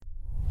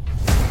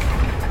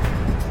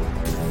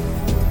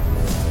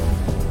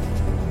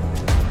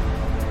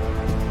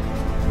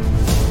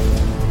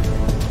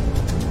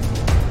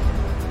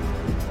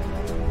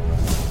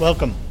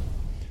Welcome.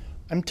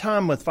 I'm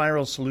Tom with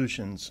Viral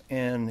Solutions,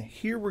 and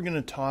here we're going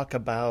to talk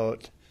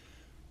about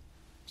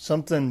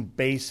something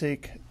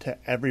basic to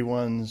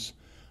everyone's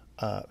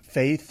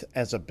faith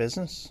as a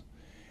business,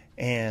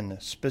 and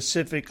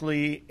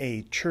specifically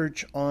a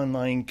church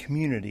online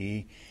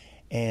community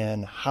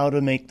and how to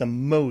make the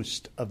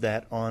most of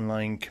that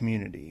online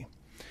community.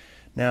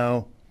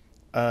 Now,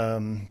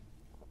 the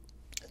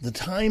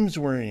times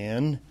we're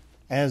in,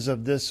 as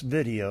of this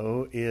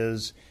video,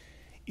 is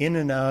in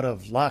and out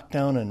of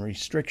lockdown and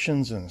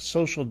restrictions and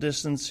social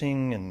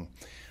distancing and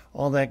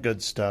all that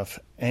good stuff.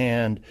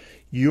 And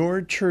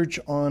your church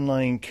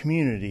online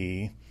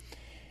community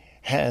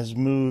has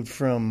moved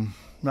from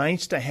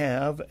nice to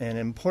have and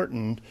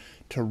important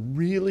to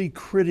really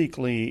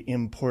critically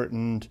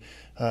important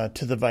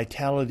to the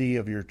vitality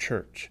of your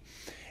church.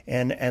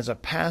 And as a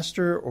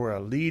pastor or a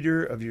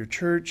leader of your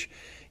church,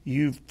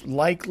 you've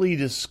likely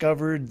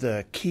discovered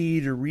the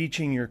key to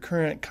reaching your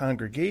current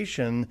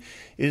congregation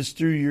is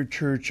through your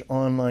church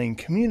online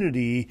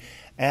community,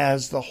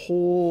 as the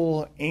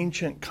whole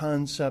ancient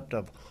concept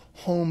of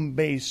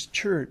home-based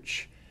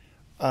church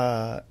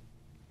can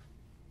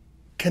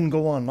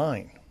go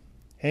online.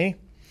 Okay?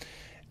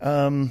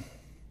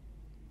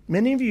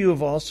 Many of you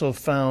have also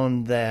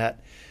found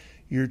that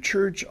your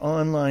church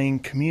online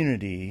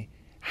community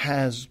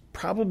has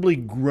probably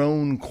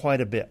grown quite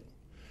a bit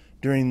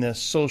during this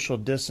social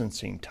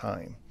distancing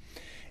time.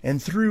 And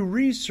through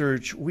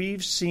research,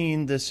 we've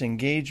seen this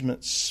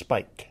engagement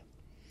spike.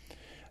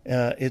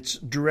 It's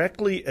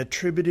directly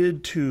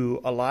attributed to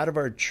a lot of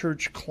our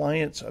church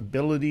clients'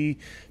 ability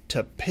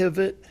to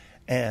pivot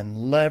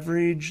and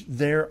leverage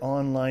their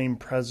online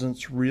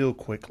presence real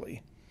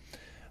quickly.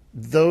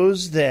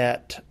 Those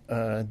that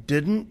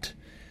didn't,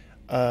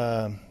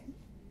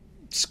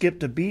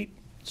 skipped a beat,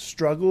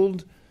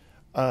 struggled,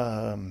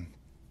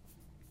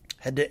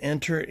 had to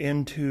enter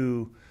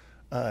into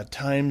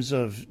times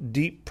of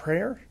deep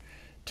prayer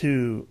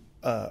to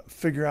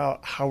figure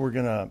out how we're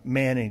going to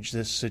manage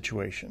this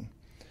situation.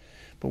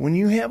 But when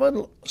you have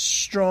a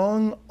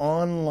strong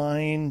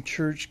online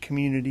church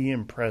community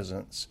and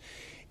presence,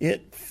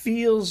 it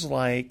feels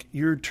like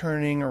you're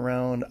turning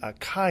around a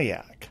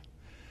kayak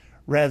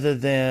rather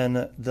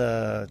than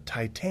the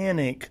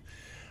Titanic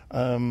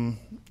in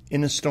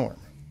a storm.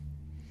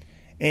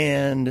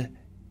 And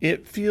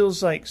it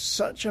feels like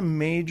such a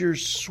major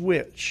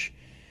switch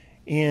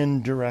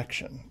in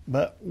direction.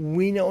 But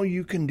we know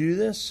you can do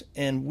this,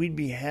 and we'd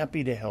be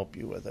happy to help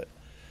you with it.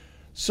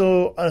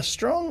 So a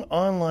strong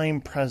online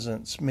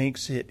presence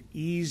makes it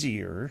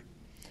easier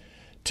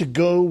to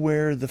go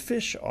where the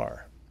fish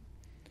are.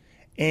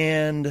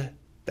 And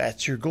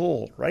that's your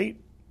goal, right?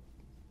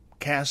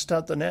 Cast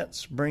out the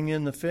nets, bring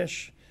in the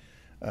fish,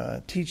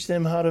 teach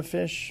them how to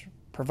fish,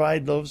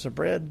 provide loaves of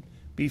bread,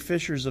 be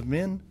fishers of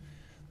men.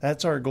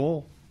 That's our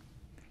goal.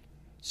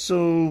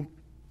 So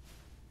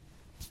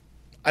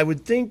I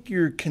would think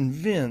you're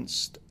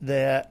convinced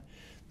that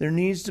there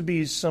needs to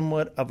be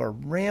somewhat of a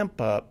ramp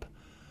up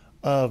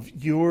of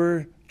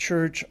your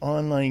church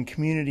online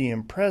community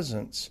and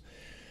presence.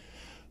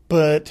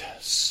 But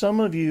some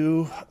of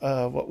you,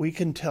 what we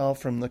can tell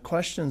from the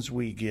questions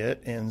we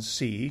get and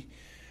see,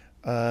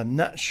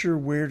 not sure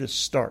where to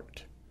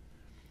start.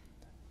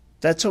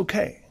 That's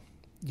okay.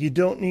 You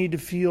don't need to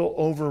feel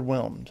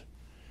overwhelmed,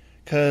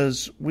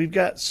 because we've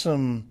got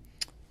some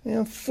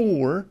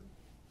 4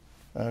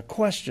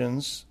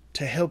 questions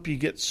to help you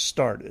get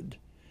started.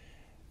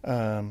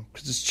 Because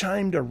it's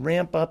time to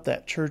ramp up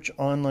that church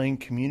online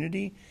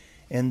community.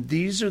 And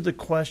these are the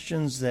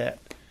questions that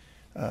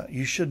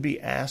you should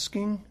be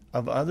asking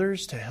of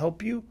others to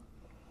help you,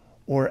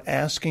 or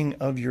asking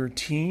of your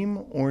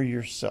team or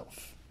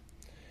yourself.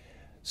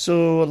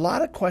 So a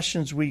lot of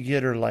questions we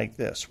get are like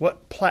this.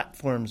 What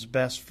platform's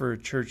best for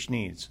church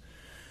needs?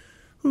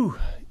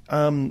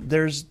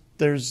 There's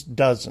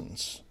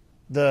dozens.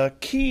 The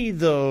key,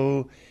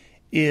 though,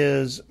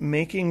 is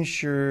making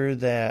sure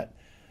that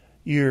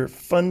your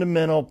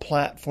fundamental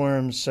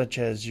platforms, such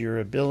as your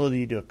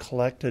ability to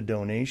collect a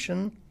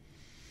donation,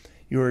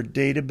 your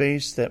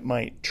database that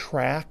might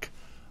track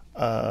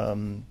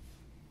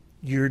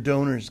your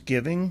donors'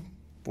 giving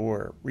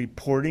for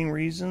reporting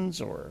reasons,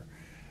 or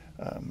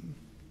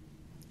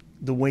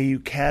the way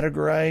you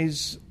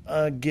categorize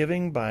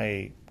giving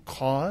by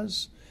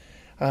cause,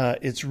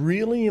 it's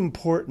really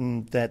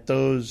important that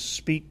those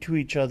speak to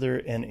each other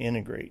and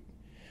integrate.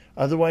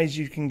 Otherwise,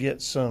 you can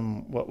get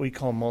some what we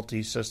call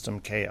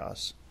multi-system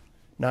chaos.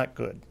 Not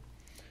good.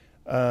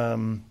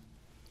 So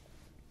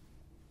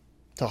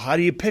how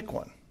do you pick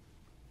one?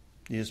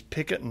 Do you just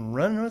pick it and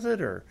run with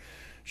it, or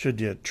should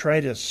you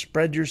try to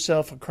spread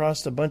yourself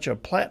across a bunch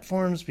of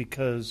platforms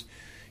because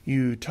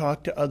you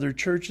talk to other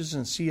churches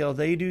and see how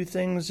they do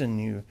things,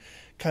 and you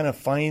kind of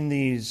find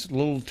these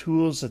little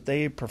tools that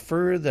they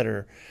prefer that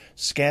are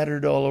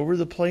scattered all over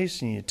the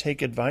place, and you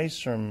take advice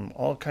from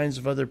all kinds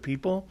of other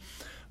people?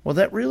 Well,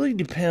 that really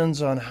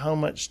depends on how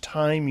much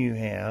time you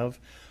have,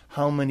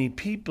 how many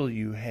people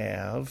you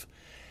have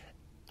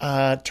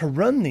to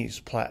run these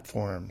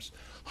platforms,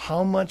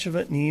 how much of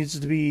it needs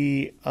to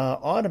be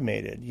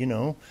automated?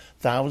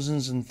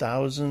 Thousands and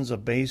thousands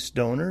of base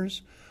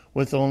donors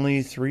with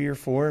only 3 or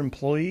 4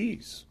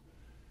 employees.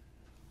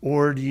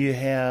 Or do you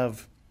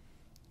have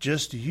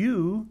just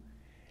you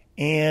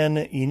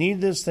and you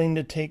need this thing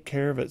to take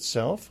care of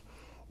itself?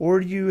 Or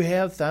do you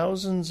have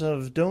thousands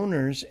of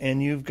donors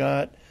and you've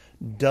got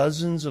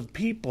dozens of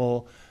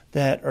people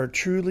that are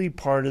truly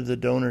part of the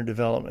donor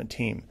development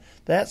team?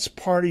 That's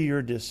part of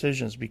your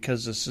decisions,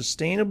 because the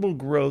sustainable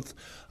growth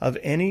of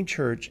any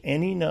church,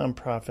 any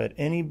nonprofit,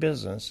 any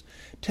business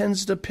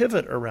tends to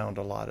pivot around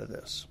a lot of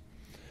this.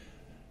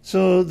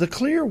 So the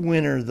clear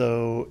winner,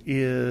 though,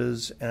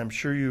 is, and I'm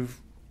sure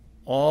you've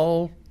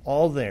all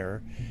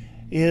there,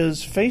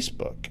 is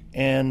Facebook.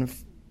 And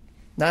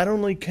not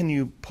only can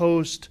you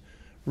post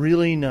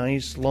really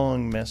nice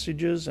long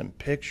messages and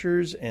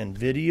pictures and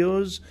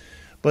videos,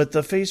 but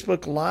the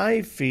Facebook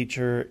Live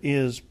feature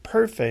is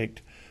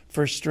perfect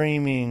for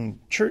streaming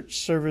church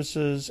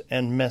services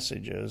and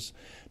messages,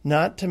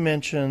 not to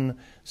mention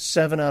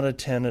 7 out of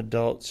 10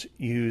 adults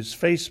use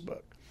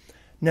Facebook.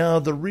 Now,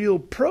 the real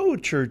pro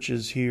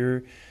churches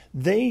here,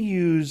 they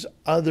use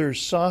other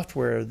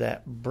software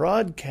that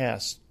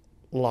broadcasts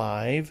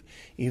live,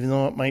 even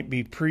though it might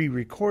be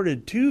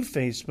pre-recorded, to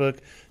Facebook,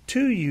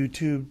 to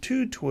YouTube,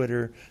 to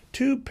Twitter,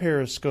 to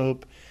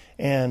Periscope,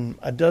 and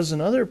a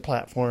dozen other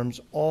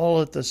platforms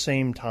all at the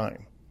same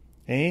time.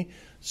 Okay?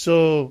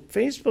 So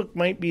Facebook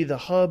might be the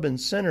hub and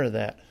center of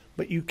that,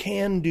 but you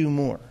can do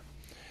more.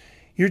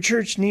 Your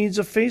church needs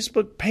a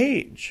Facebook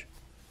page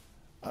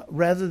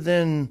rather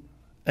than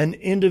an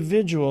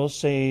individual,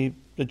 say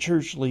the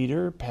church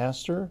leader,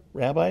 pastor,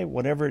 rabbi,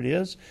 whatever it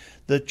is.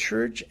 The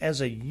church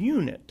as a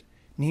unit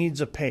needs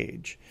a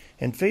page,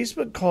 and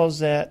Facebook calls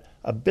that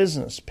a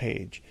business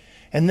page.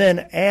 And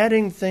then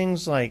adding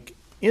things like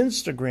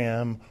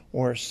Instagram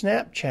or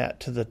Snapchat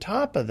to the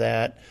top of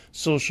that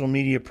social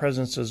media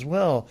presence as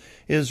well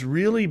is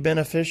really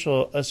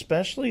beneficial,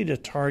 especially to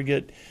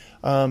target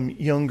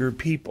younger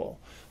people.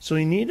 So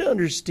you need to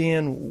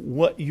understand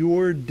what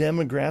your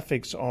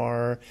demographics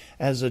are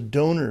as a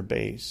donor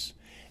base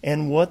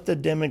and what the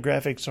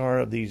demographics are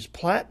of these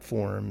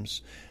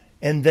platforms,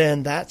 and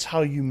then that's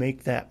how you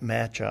make that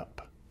match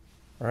up.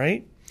 All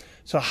right?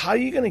 So how are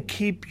you going to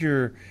keep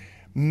your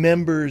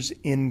members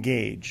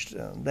engaged?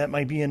 That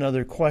might be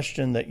another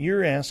question that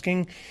you're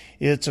asking.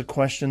 It's a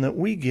question that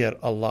we get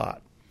a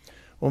lot.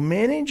 Well,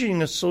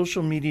 managing a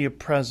social media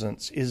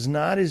presence is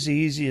not as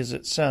easy as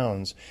it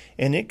sounds,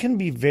 and it can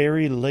be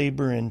very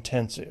labor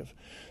intensive.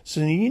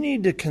 So you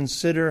need to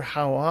consider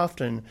how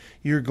often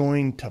you're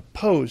going to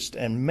post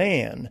and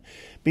man,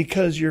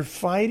 because you're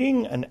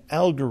fighting an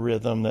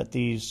algorithm that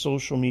these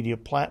social media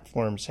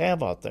platforms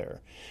have out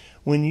there.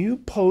 When you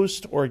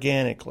post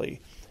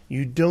organically,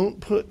 you don't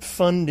put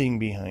funding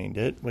behind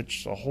it,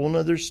 which is a whole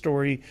other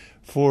story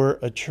for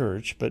a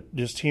church, but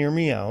just hear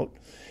me out.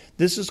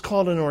 This is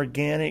called an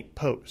organic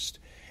post.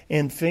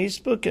 And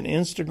Facebook and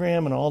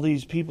Instagram and all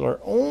these people are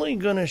only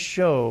going to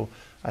show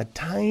a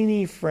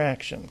tiny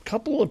fraction, a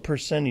couple of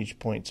percentage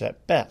points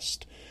at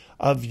best,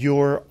 of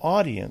your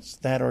audience,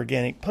 that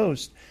organic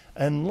post,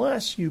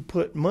 unless you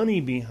put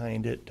money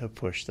behind it to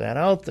push that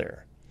out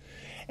there.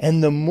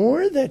 And the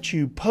more that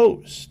you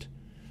post,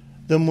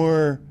 the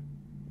more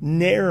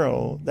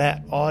narrow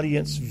that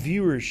audience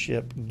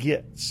viewership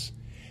gets.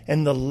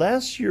 And the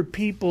less your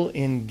people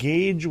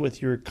engage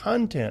with your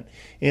content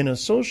in a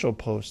social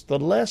post, the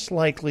less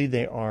likely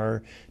they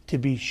are to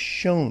be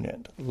shown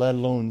it, let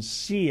alone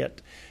see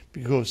it,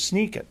 go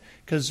sneak it.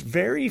 Because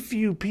very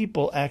few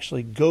people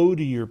actually go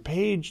to your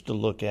page to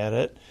look at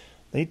it.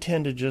 They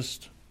tend to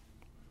just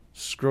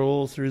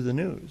scroll through the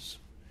news.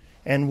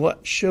 And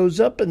what shows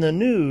up in the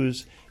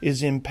news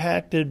is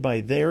impacted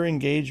by their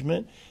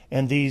engagement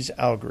and these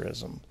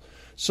algorithms.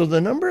 So the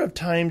number of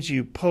times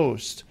you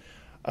post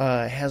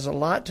has a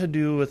lot to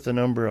do with the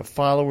number of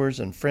followers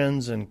and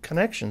friends and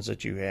connections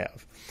that you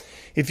have.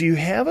 If you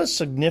have a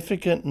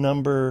significant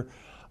number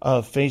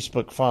of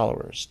Facebook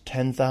followers,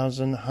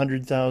 10,000,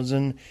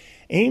 100,000,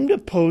 aim to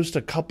post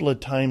a couple of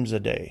times a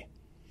day.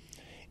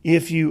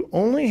 If you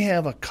only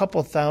have a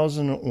couple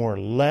thousand or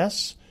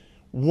less,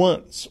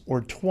 once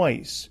or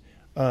twice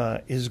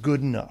is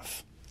good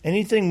enough.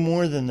 Anything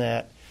more than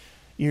that,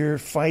 you're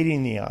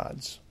fighting the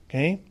odds,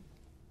 okay?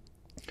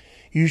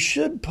 You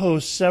should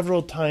post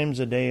several times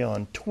a day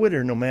on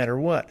Twitter no matter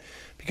what,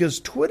 because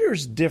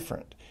Twitter's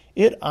different.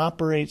 It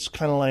operates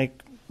kind of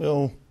like,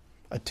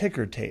 a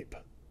ticker tape,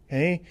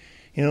 okay?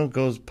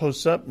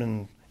 Posts up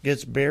and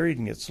gets buried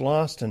and gets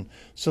lost, and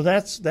so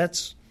that's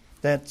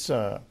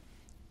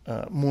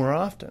more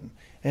often.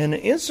 And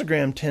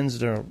Instagram tends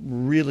to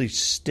really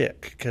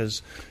stick,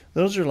 because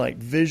those are like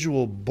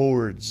visual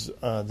boards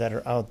that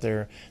are out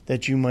there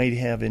that you might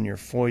have in your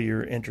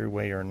foyer,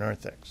 entryway, or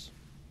narthex.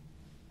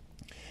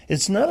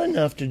 It's not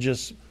enough to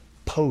just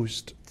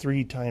post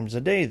 3 times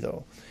a day,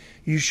 though.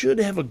 You should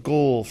have a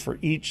goal for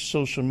each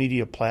social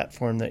media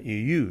platform that you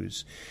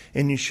use,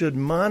 and you should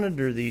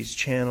monitor these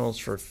channels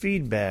for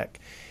feedback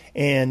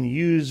and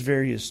use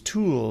various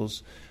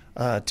tools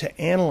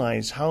to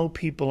analyze how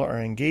people are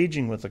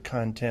engaging with the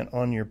content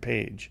on your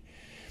page.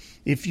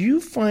 If you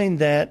find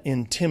that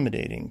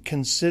intimidating,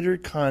 consider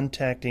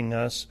contacting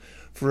us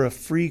for a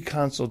free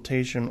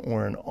consultation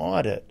or an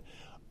audit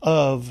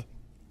of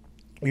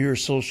your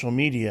social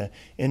media,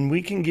 and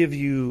we can give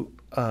you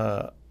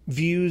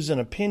views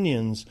and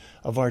opinions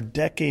of our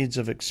decades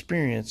of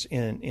experience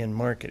in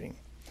marketing.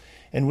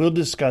 And we'll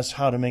discuss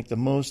how to make the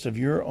most of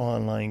your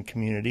online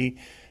community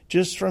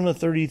just from a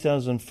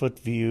 30,000-foot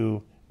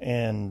view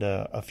and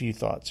a few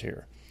thoughts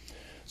here.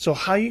 So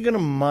how are you going to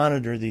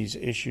monitor these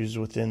issues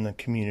within the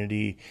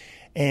community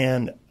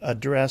and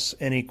address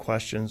any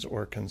questions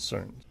or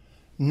concerns?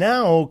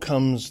 Now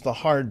comes the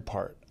hard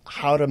part,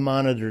 how to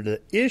monitor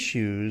the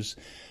issues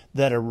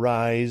that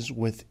arise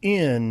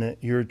within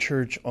your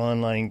church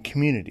online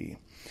community.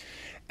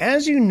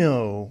 As you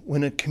know,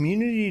 when a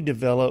community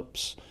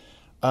develops,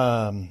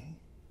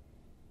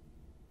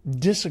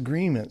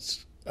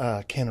 disagreements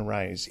can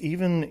arise,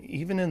 even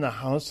in the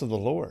house of the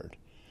Lord.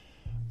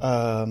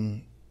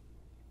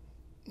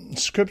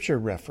 Scripture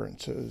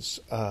references,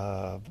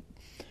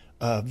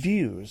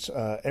 views.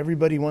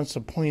 Everybody wants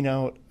to point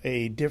out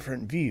a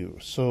different view.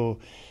 So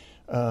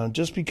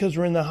just because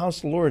we're in the house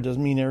of the Lord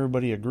doesn't mean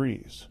everybody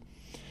agrees.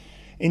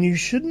 And you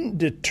shouldn't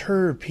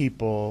deter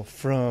people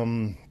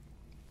from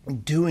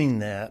doing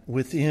that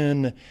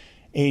within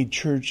a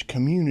church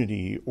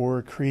community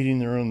or creating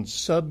their own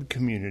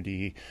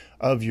sub-community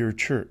of your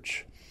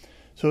church.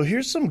 So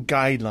here's some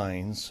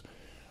guidelines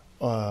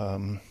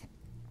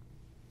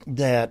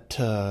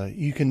that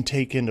you can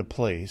take into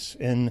place.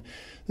 And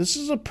this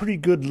is a pretty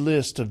good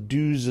list of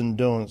do's and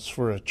don'ts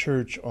for a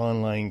church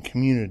online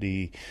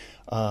community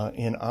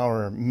in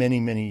our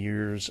many, many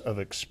years of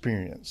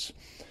experience.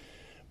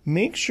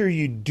 Make sure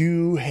you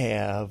do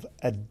have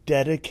a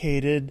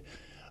dedicated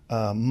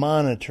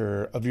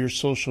monitor of your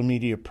social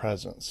media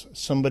presence,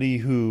 somebody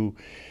who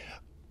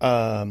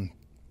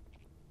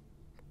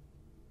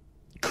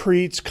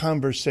creates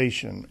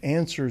conversation,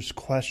 answers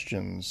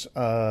questions,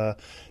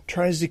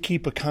 tries to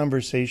keep a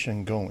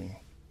conversation going.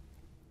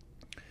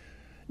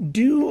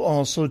 Do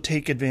also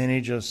take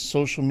advantage of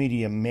social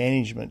media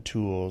management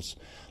tools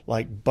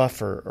like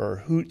Buffer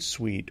or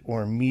Hootsuite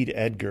or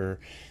MeetEdgar.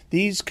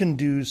 These can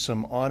do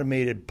some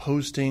automated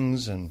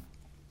postings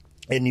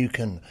and you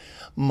can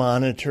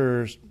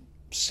monitor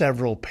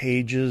several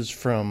pages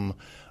from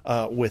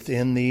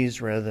within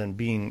these rather than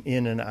being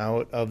in and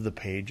out of the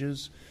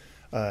pages.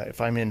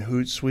 If I'm in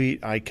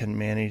Hootsuite, I can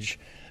manage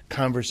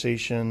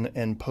conversation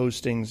and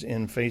postings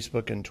in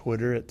Facebook and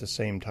Twitter at the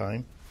same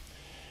time.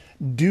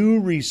 Do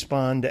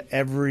respond to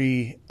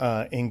every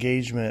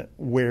engagement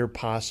where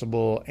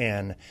possible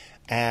and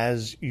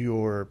as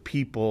your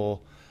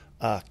people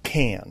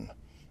can.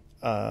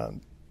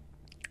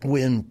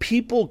 When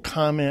people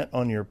comment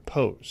on your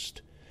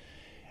post,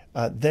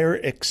 they're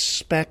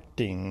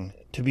expecting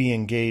to be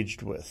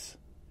engaged with.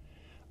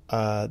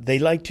 They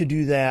like to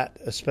do that,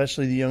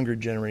 especially the younger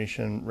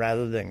generation,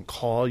 rather than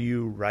call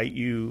you, write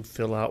you,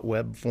 fill out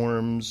web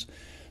forms.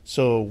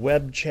 So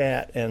web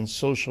chat and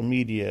social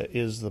media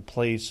is the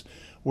place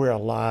where a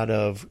lot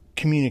of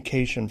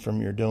communication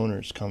from your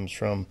donors comes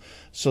from.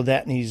 So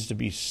that needs to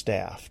be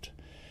staffed.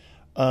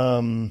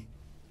 When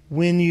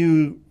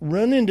you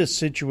run into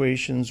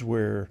situations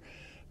where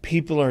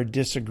people are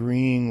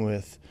disagreeing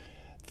with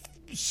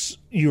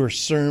your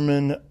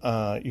sermon,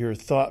 your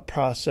thought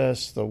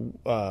process,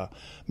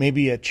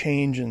 maybe a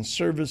change in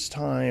service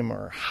time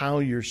or how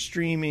you're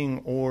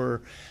streaming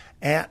or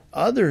at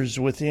others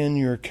within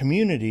your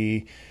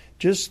community,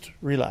 just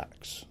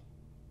relax.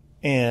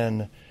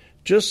 And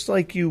just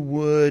like you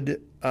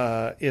would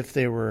if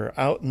they were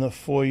out in the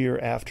foyer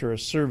after a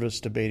service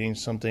debating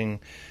something,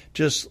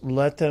 just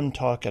let them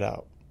talk it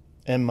out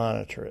and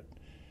monitor it.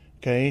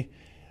 Okay?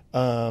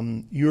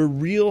 Your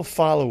real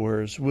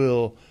followers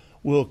will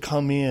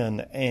come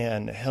in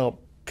and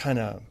help kind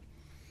of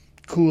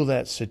cool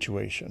that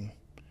situation.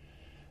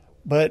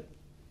 But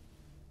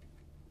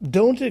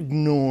don't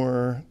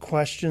ignore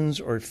questions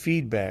or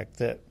feedback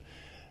that,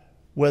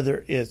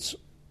 whether it's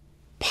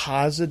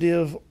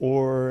positive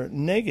or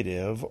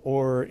negative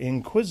or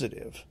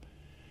inquisitive.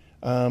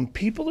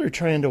 People are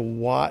trying to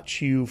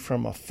watch you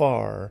from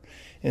afar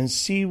and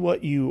see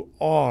what you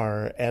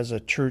are as a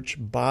church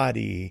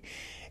body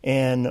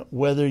and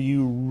whether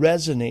you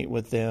resonate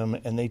with them,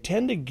 and they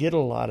tend to get a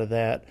lot of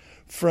that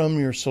from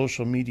your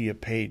social media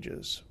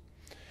pages.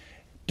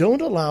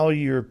 Don't allow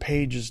your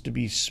pages to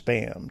be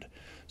spammed.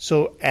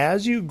 So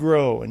as you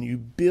grow and you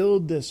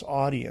build this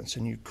audience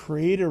and you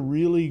create a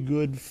really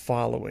good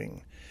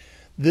following,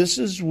 this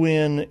is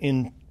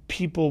when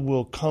people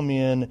will come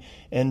in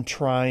and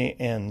try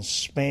and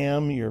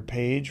spam your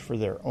page for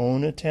their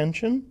own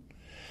attention.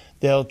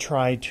 They'll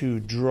try to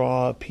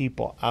draw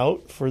people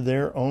out for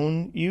their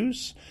own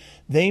use.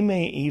 They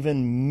may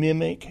even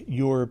mimic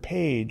your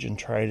page and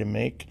try to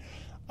make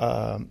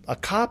a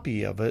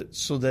copy of it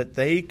so that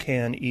they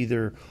can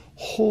either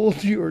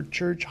hold your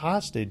church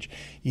hostage.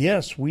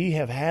 Yes, we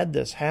have had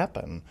this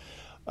happen.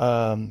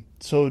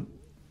 So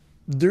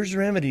there's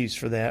remedies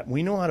for that.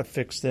 We know how to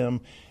fix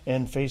them,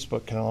 and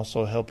Facebook can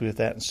also help you with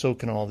that, and so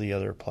can all the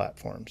other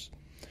platforms.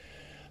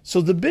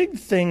 So the big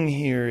thing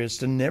here is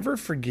to never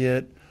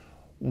forget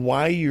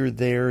why you're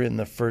there in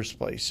the first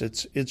place.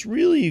 It's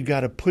really, you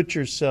got to put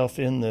yourself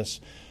in this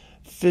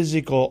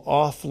physical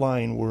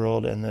offline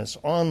world and this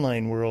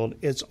online world.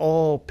 It's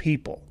all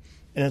people,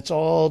 and it's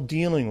all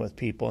dealing with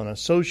people and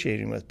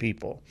associating with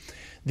people.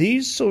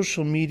 These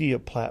social media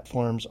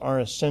platforms are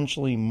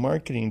essentially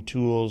marketing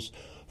tools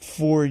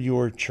for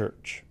your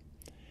church.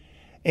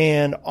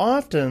 And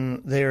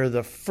often they're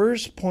the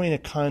first point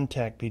of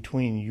contact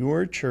between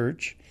your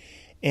church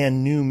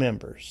and new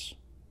members.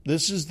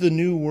 This is the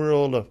new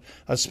world of,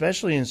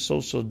 especially in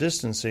social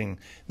distancing,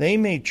 they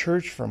may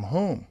church from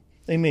home.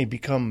 They may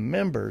become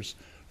members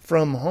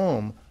from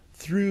home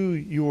through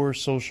your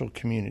social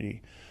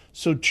community.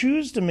 So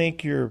choose to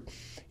make your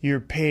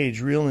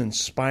page real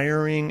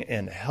inspiring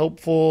and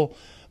helpful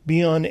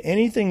beyond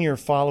anything your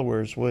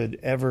followers would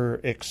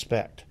ever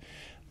expect.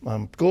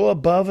 Go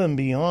above and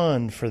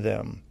beyond for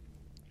them.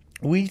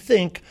 We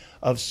think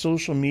of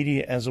social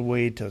media as a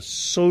way to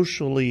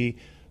socially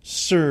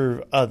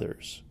serve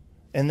others.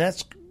 And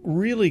that's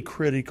really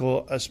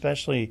critical,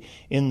 especially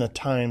in the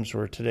times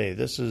we're today.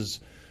 This is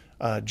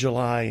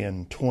July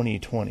in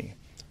 2020.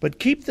 But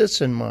keep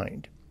this in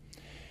mind.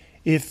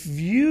 If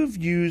you've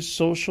used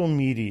social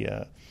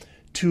media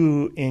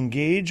to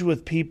engage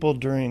with people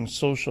during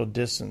social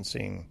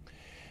distancing,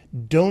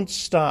 don't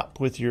stop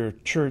with your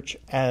church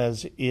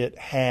as it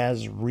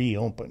has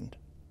reopened.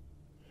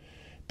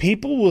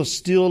 People will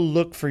still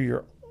look for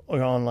your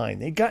online.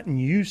 They've gotten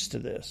used to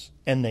this,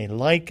 and they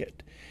like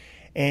it.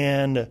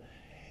 And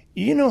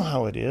you know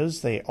how it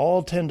is. They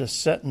all tend to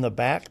sit in the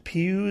back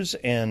pews,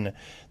 and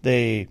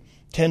they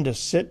tend to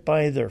sit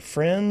by their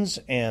friends,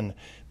 and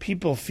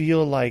people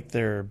feel like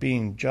they're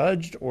being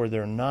judged, or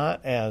they're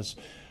not as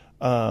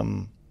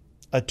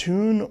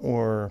attuned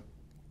or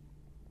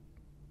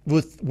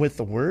with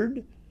the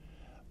word.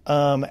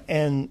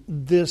 And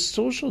this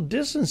social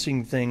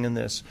distancing thing and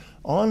this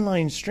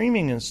online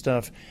streaming and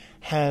stuff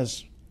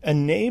has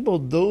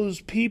enabled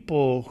those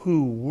people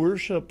who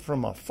worship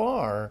from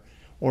afar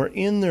or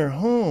in their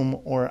home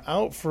or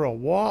out for a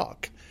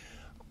walk.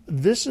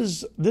 This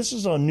is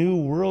a new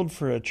world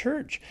for a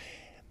church.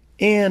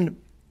 And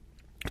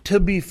to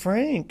be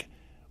frank,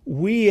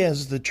 we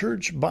as the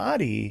church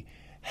body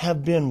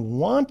have been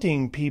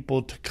wanting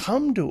people to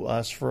come to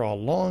us for a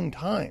long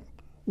time.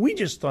 We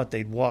just thought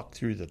they'd walk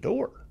through the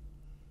door.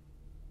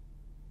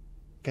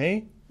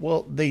 Okay?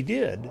 Well, they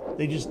did.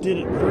 They just did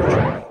it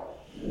virtually.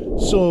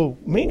 So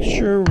make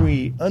sure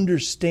we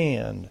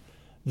understand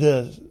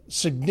the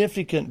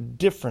significant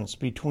difference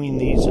between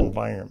these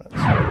environments.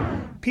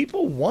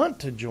 People want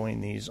to join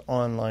these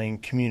online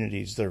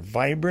communities. They're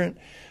vibrant,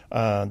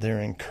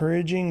 they're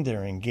encouraging,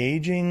 they're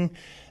engaging,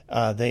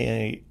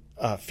 they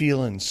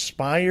feel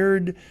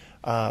inspired.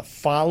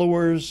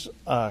 Followers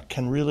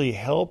can really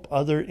help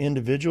other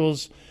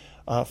individuals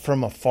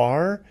from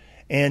afar,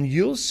 and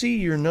you'll see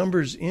your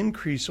numbers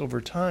increase over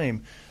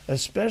time,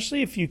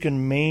 especially if you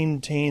can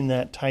maintain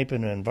that type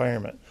of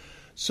environment.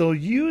 So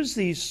use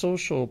these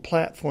social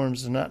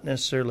platforms to not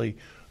necessarily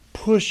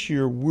push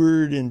your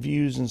word and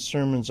views and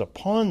sermons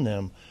upon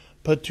them,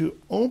 but to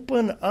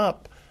open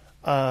up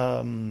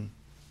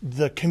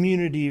the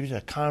community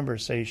to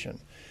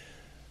conversation.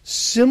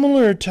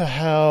 Similar to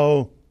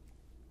how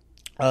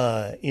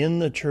in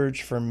the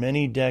church for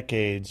many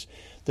decades,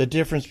 the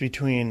difference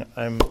between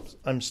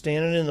I'm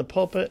standing in the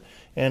pulpit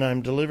and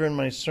I'm delivering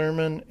my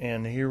sermon,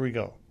 and here we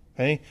go.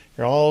 Okay?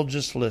 You're all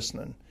just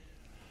listening.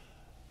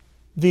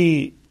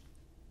 The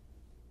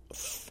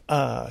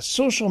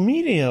social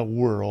media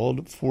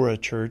world for a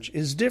church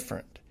is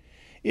different.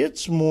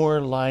 It's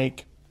more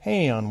like,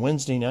 hey, on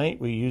Wednesday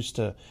night we used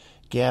to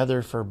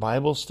gather for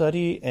Bible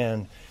study,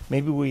 and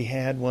maybe we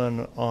had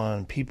one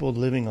on people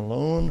living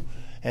alone,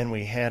 and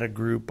we had a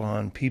group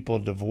on people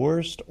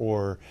divorced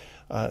or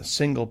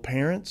single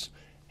parents.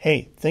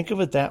 Hey, think of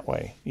it that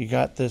way. You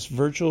got this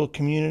virtual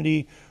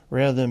community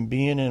rather than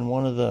being in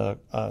one of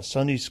the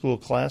Sunday school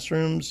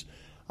classrooms.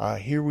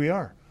 Here we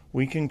are.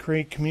 We can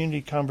create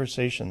community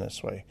conversation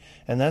this way,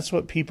 and that's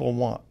what people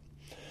want.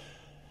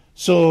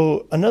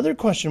 So another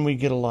question we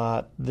get a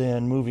lot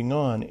then moving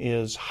on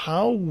is,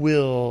 how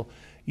will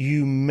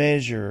you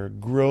measure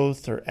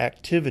growth or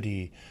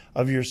activity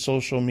of your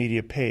social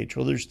media page?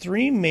 Well, there's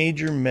three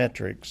major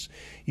metrics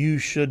you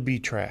should be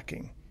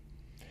tracking.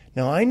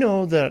 Now, I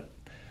know that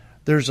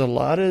there's a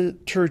lot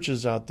of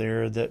churches out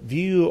there that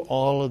view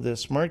all of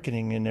this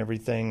marketing and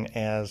everything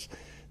as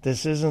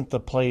this isn't the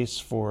place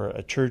for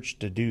a church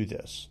to do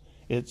this.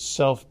 It's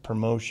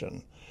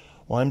self-promotion.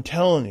 Well, I'm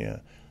telling you,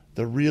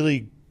 the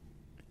really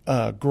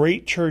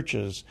great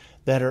churches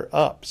that are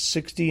up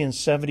 60 and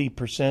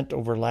 70%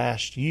 over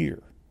last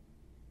year,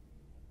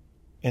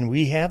 and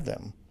we have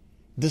them,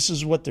 this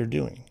is what they're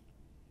doing.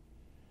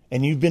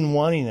 And you've been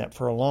wanting that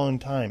for a long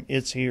time.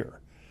 It's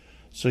here.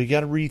 So you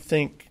got to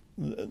rethink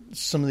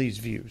some of these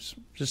views.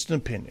 Just an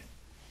opinion.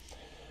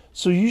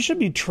 So you should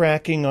be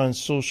tracking on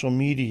social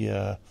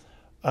media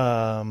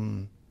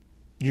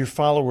your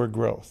follower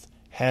growth.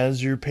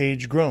 Has your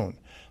page grown?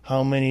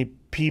 How many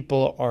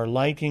people are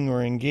liking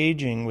or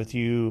engaging with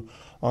you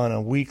on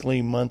a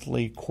weekly,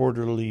 monthly,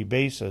 quarterly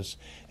basis,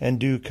 and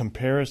do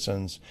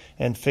comparisons.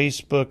 And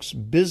Facebook's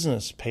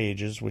business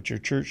pages, which your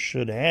church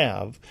should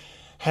have,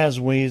 has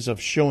ways of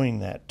showing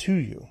that to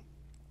you.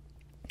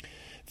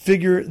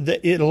 Figure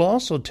that it'll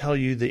also tell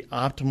you the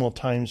optimal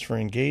times for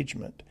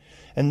engagement.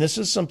 And this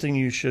is something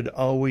you should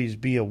always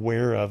be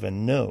aware of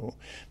and know,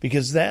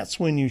 because that's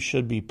when you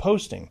should be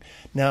posting.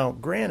 Now,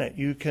 granted,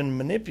 you can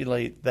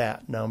manipulate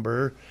that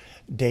number,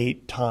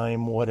 date,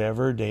 time,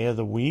 whatever, day of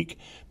the week,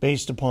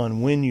 based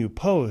upon when you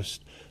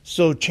post.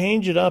 So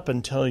change it up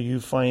until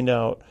you find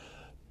out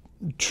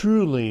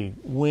truly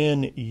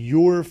when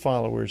your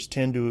followers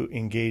tend to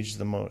engage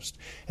the most.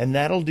 And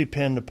that'll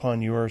depend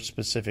upon your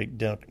specific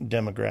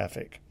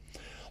demographic.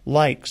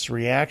 Likes,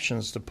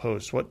 reactions to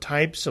posts, what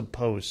types of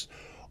posts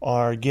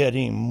are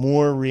getting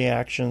more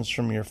reactions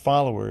from your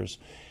followers.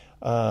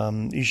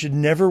 You should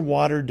never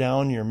water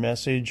down your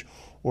message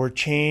or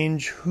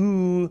change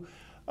who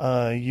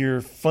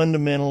you're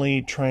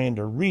fundamentally trying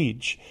to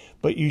reach,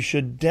 but you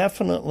should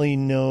definitely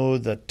know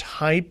the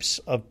types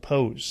of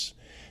posts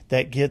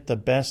that get the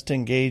best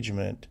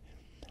engagement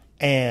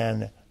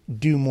and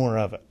do more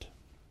of it.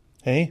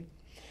 Okay?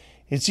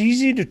 It's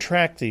easy to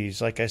track these,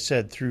 like I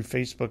said, through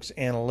Facebook's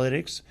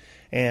analytics,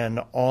 and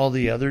all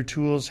the other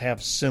tools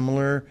have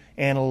similar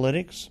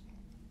analytics.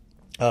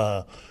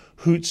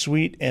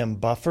 Hootsuite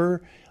and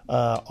Buffer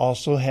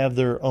also have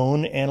their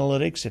own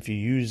analytics if you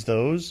use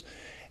those.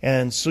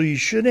 And so you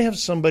should have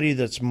somebody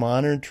that's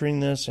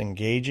monitoring this,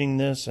 engaging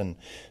this, and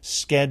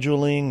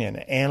scheduling and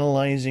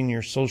analyzing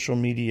your social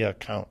media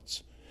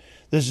accounts.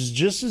 This is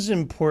just as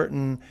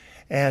important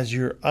as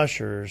your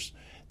ushers,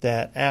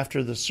 that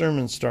after the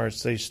sermon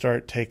starts, they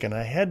start taking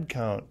a head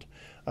count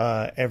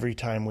every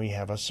time we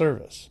have a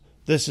service.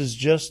 This is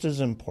just as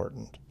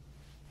important.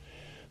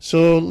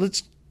 So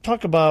let's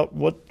talk about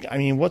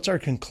what's our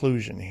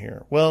conclusion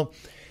here? Well,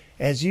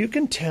 as you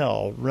can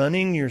tell,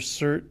 running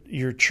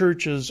your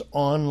church's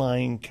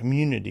online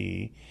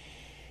community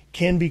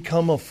can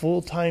become a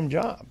full-time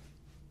job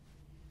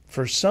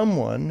for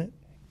someone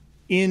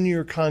in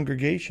your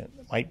congregation.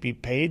 It might be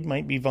paid,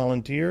 might be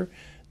volunteer.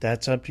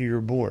 That's up to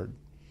your board.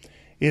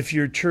 If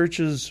your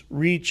church's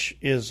reach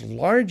is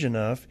large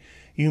enough,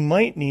 you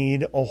might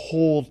need a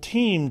whole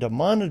team to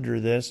monitor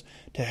this,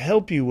 to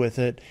help you with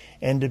it,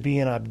 and to be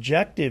an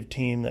objective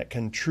team that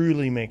can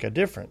truly make a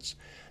difference.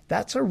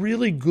 That's a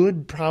really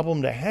good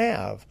problem to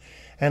have.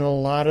 And a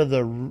lot of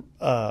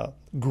the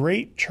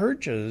great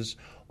churches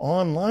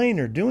online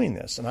are doing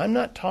this. And I'm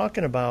not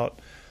talking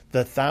about the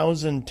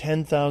 1,000,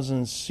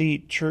 10,000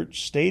 seat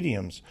church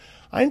stadiums.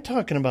 I'm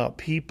talking about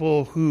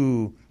people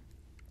who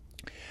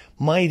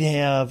might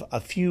have a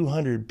few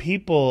hundred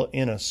people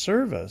in a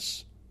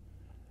service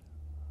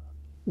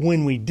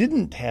when we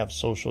didn't have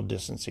social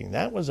distancing.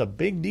 That was a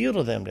big deal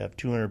to them to have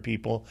 200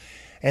 people.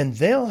 And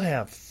they'll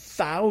have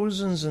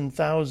thousands and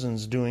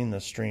thousands doing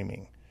the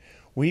streaming.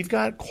 We've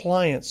got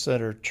clients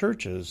that are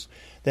churches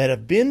that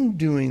have been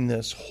doing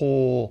this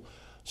whole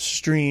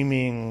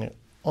streaming,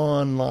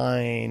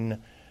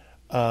 online,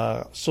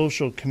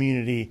 social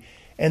community,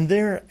 and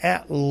they're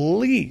at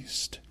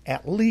least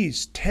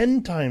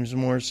 10 times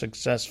more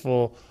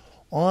successful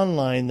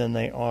online than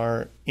they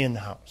are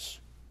in-house.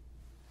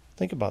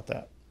 Think about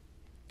that.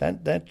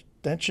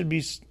 That should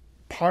be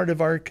part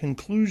of our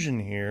conclusion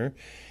here,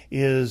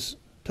 is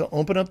to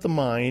open up the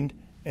mind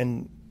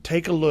and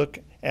take a look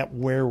at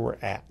where we're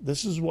at.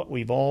 This is what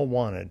we've all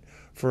wanted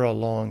for a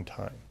long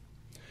time.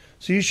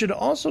 So you should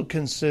also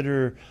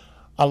consider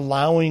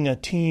allowing a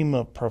team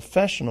of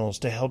professionals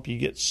to help you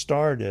get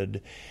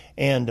started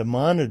and to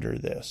monitor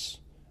this.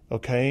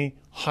 Okay?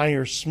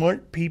 Hire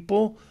smart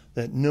people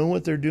that know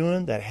what they're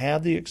doing, that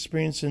have the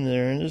experience in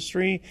their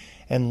industry,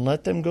 and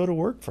let them go to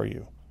work for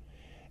you.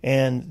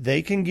 And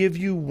they can give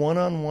you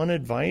one-on-one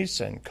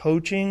advice and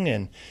coaching,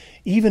 and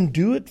even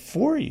do it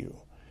for you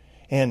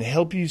and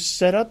help you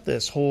set up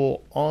this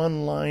whole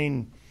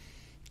online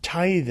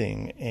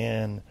tithing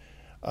and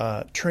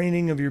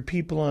training of your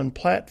people on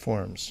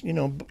platforms.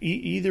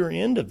 Either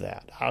end of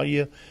that, how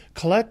you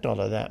collect all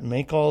of that and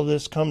make all of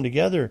this come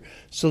together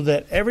so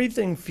that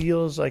everything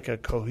feels like a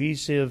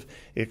cohesive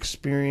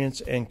experience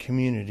and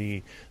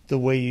community the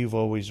way you've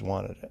always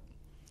wanted it.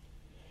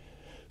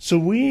 So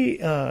we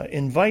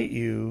invite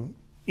you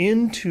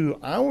into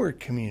our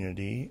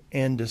community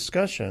and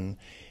discussion,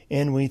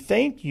 and we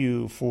thank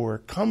you for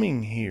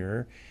coming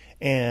here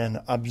and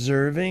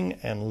observing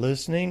and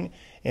listening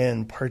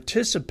and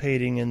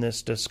participating in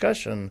this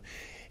discussion.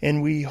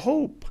 And we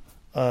hope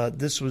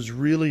this was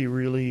really,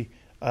 really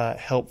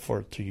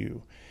helpful to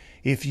you.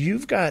 If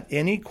you've got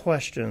any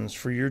questions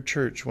for your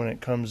church when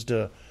it comes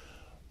to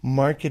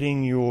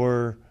marketing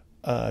your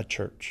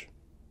church,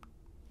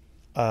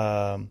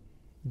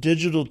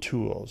 digital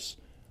tools,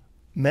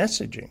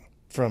 messaging,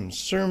 from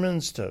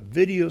sermons to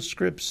video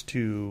scripts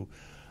to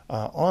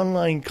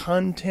online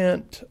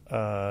content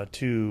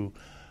to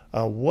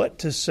what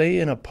to say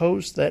in a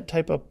post, that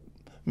type of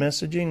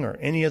messaging or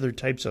any other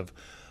types of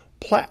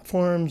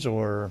platforms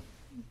or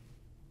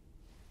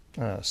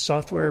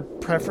software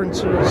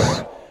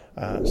preferences,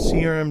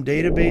 CRM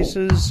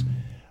databases,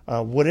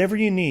 whatever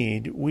you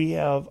need, we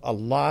have a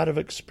lot of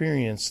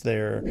experience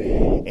there,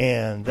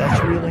 and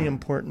that's really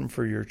important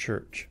for your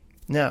church.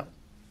 Now,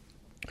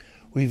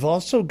 we've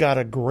also got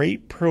a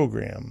great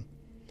program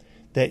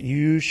that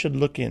you should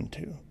look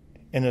into,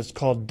 and it's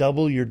called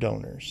Double Your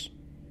Donors.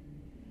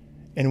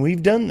 And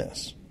we've done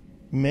this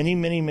many,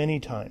 many, many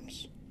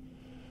times.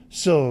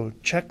 So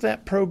check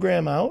that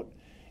program out.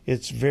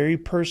 It's very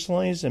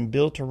personalized and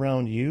built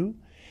around you,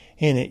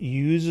 and it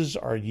uses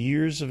our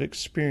years of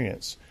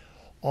experience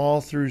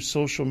all through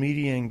social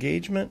media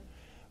engagement,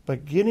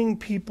 but getting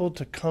people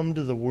to come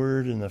to the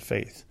Word and the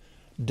faith.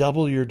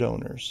 Double Your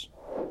Donors.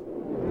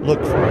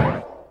 Look for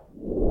it.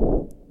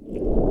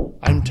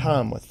 I'm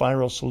Tom with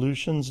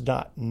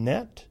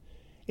ViralSolutions.net,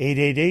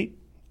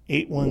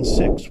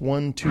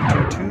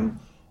 888-816-1222,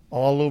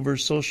 all over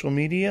social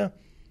media.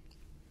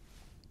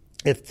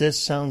 If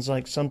this sounds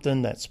like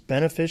something that's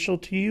beneficial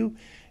to you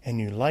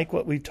and you like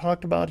what we've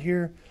talked about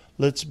here,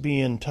 let's be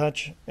in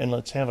touch and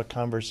let's have a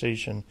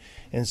conversation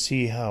and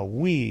see how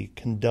we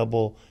can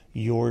double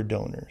your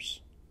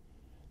donors.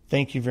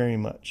 Thank you very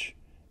much.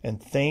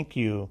 And thank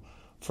you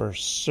for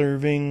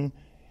serving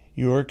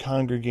your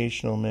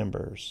congregational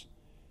members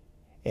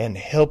and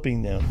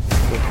helping them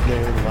with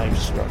their life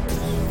struggles.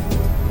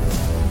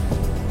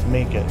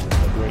 Make it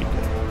a great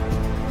day.